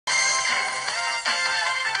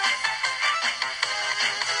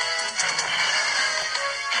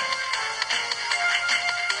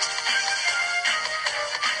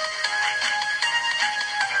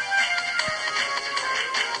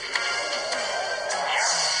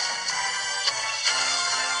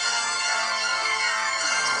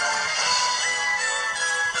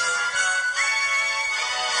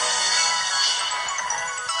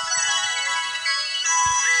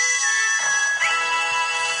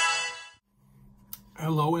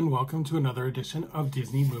Hello and welcome to another edition of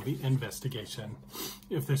Disney Movie Investigation.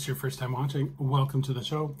 If this is your first time watching, welcome to the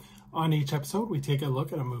show. On each episode, we take a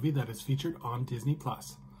look at a movie that is featured on Disney+.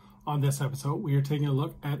 On this episode, we are taking a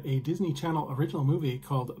look at a Disney Channel original movie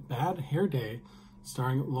called Bad Hair Day,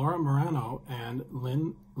 starring Laura Marano and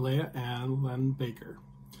Leigh-Allyn Baker.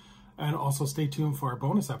 And also stay tuned for our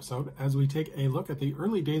bonus episode as we take a look at the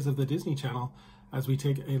early days of the Disney Channel, as we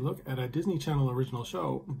take a look at a Disney Channel original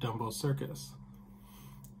show, Dumbo Circus.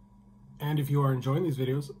 And if you are enjoying these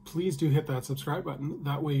videos, please do hit that subscribe button.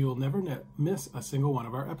 That way you'll never miss a single one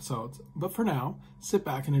of our episodes. But for now, sit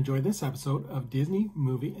back and enjoy this episode of Disney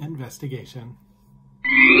Movie Investigation.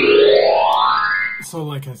 So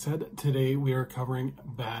like I said, today we are covering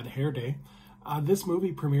Bad Hair Day. This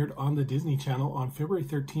movie premiered on the Disney Channel on February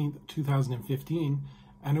 13th, 2015,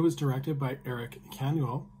 and it was directed by Eric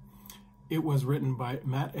Canuel. It was written by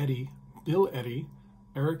Matt Eddy, Bill Eddy,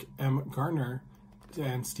 Eric M. Garner,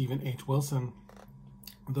 and Stephen H. Wilson.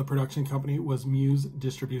 The production company was Muse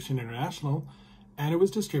Distribution International, and it was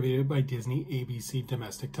distributed by Disney ABC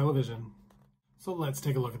Domestic Television. So let's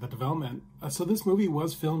take a look at the development. So this movie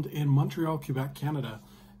was filmed in Montreal, Quebec, Canada,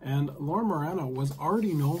 and Laura Marano was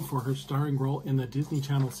already known for her starring role in the Disney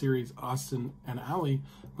Channel series Austin and Ally,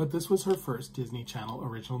 but this was her first Disney Channel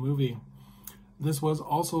original movie. This was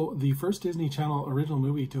also the first Disney Channel original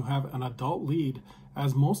movie to have an adult lead,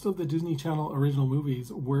 as most of the Disney Channel original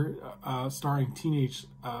movies were starring teenage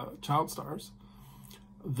child stars.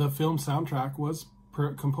 The film soundtrack was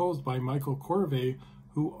composed by Michael Corvée,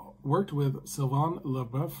 who worked with Sylvain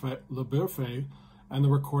Leboeuf, and the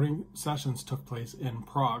recording sessions took place in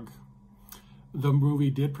Prague. The movie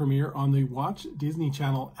did premiere on the Watch Disney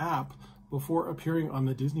Channel app before appearing on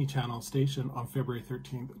the Disney Channel station on February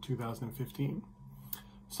 13th, 2015.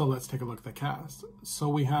 So let's take a look at the cast. So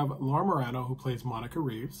we have Laura Marano, who plays Monica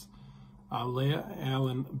Reeves,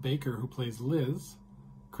 Leigh-Allyn Baker, who plays Liz,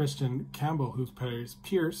 Christian Campbell, who plays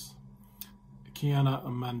Pierce, Kiana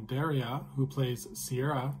Mandaria, who plays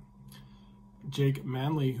Sierra, Jake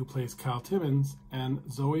Manley, who plays Kyle Timmons, and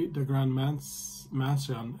Zoe de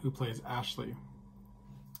Grand-Mansion, who plays Ashley.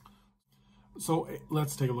 So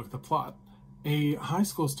let's take a look at the plot. A high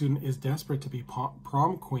school student is desperate to be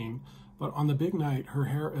prom queen, but on the big night, her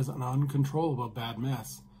hair is an uncontrollable bad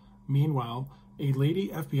mess. Meanwhile, a lady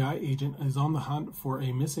FBI agent is on the hunt for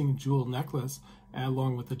a missing jewel necklace,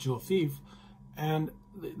 along with the jewel thief, and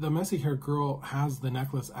the messy-haired girl has the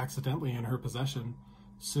necklace accidentally in her possession.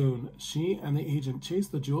 Soon, she and the agent chase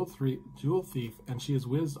the jewel thief, and she is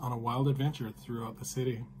whizzed on a wild adventure throughout the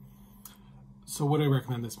city. So would I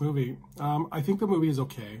recommend this movie? I think the movie is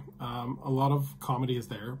okay. A lot of comedy is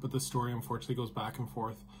there, but the story unfortunately goes back and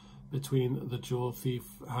forth between the jewel thief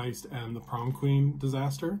heist and the prom queen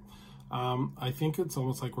disaster. I think it's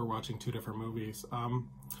almost like we're watching two different movies.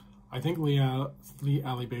 I think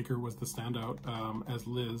Leigh-Allyn Baker was the standout as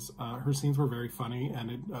Liz. Her scenes were very funny,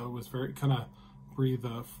 and it was very kind of breathe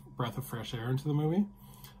a breath of fresh air into the movie.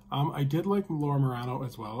 I did like Laura Marano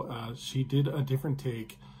as well. She did a different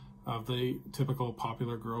take of the typical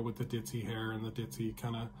popular girl with the ditzy hair and the ditzy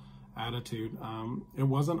kind of attitude. It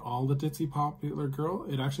wasn't all the ditzy popular girl.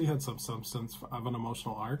 It actually had some substance of an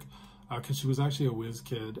emotional arc, because she was actually a whiz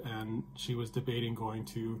kid and she was debating going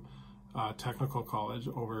to technical college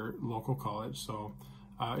over local college. So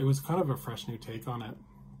it was kind of a fresh new take on it.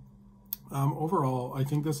 Overall, I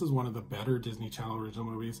think this is one of the better Disney Channel original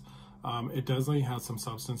movies. It definitely has some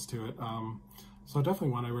substance to it. So definitely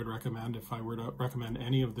one I would recommend if I were to recommend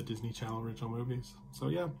any of the Disney Channel original movies. So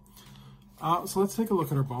yeah. So let's take a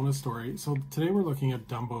look at our bonus story. So today we're looking at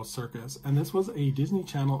Dumbo Circus, and this was a Disney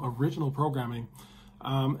Channel original programming.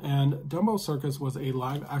 And Dumbo Circus was a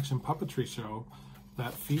live-action puppetry show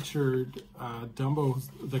that featured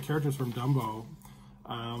the characters from Dumbo,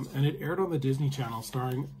 and it aired on the Disney Channel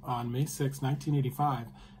starting on May 6, 1985,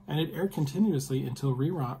 and it aired continuously until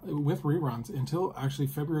with reruns until actually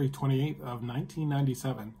February 28th of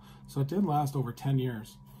 1997. So it did last over 10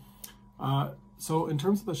 years. So in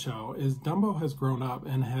terms of the show, Dumbo has grown up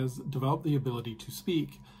and has developed the ability to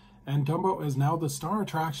speak, and Dumbo is now the star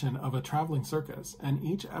attraction of a traveling circus, and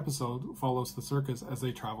each episode follows the circus as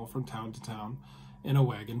they travel from town to town in a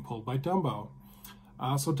wagon pulled by Dumbo.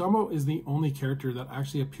 So Dumbo is the only character that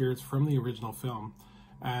actually appears from the original film,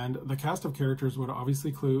 and the cast of characters would obviously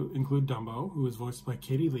include Dumbo, who is voiced by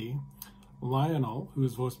Katie Lee, Lionel, who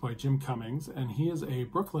is voiced by Jim Cummings, and he is a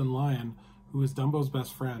Brooklyn Lion who is Dumbo's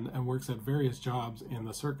best friend and works at various jobs in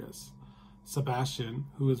the circus. Sebastian,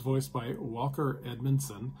 who is voiced by Walker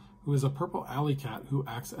Edmondson, who is a purple alley cat who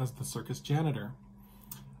acts as the circus janitor.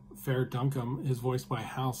 Fair Duncombe is voiced by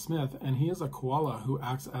Hal Smith, and he is a koala who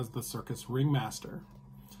acts as the circus ringmaster.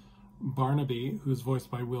 Barnaby, who's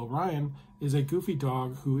voiced by Will Ryan, is a goofy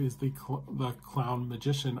dog who is the clown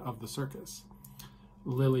magician of the circus.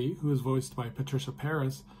 Lily, who is voiced by Patricia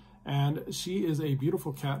Paris, and she is a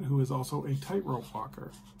beautiful cat who is also a tightrope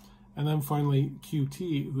walker. And then finally,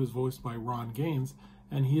 QT, who is voiced by Ron Gaines,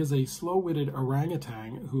 and he is a slow-witted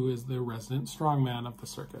orangutan who is the resident strongman of the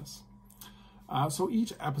circus. So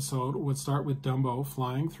each episode would start with Dumbo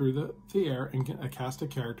flying through the air and a cast of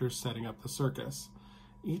characters setting up the circus.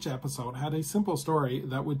 Each episode had a simple story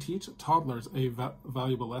that would teach toddlers a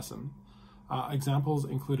valuable lesson. Examples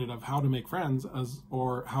included of how to make friends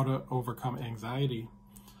or how to overcome anxiety.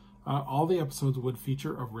 All the episodes would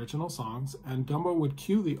feature original songs, and Dumbo would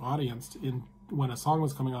cue the audience when a song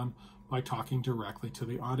was coming on by talking directly to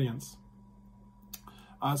the audience.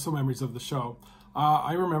 So memories of the show.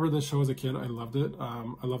 I remember this show as a kid. I loved it.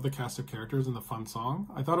 I loved the cast of characters and the fun song.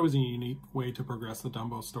 I thought it was a unique way to progress the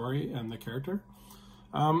Dumbo story and the character.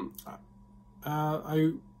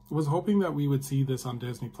 I was hoping that we would see this on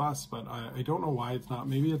Disney Plus, but I don't know why it's not.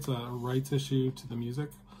 Maybe it's a rights issue to the music,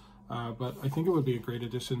 but I think it would be a great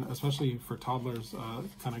addition, especially for toddlers,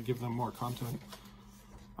 kind of give them more content.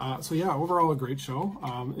 So yeah, overall a great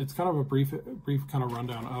show. It's kind of a brief kind of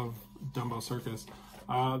rundown of Dumbo Circus.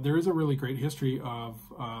 There is a really great history of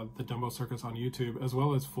the Dumbo Circus on YouTube, as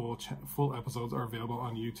well as full episodes are available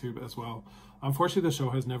on YouTube as well. Unfortunately, the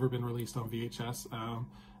show has never been released on VHS,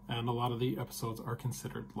 and a lot of the episodes are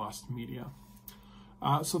considered lost media.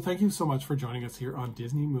 So thank you so much for joining us here on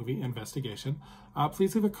Disney Movie Investigation.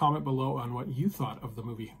 Please leave a comment below on what you thought of the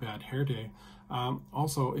movie Bad Hair Day.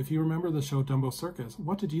 Also, if you remember the show Dumbo Circus,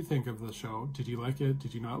 what did you think of the show? Did you like it?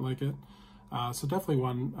 Did you not like it? So definitely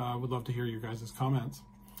would love to hear your guys' comments.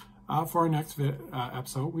 For our next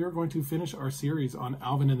episode, we are going to finish our series on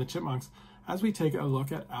Alvin and the Chipmunks as we take a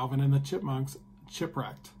look at Alvin and the Chipmunks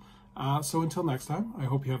Chipwrecked. So until next time, I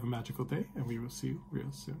hope you have a magical day, and we will see you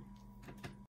real soon.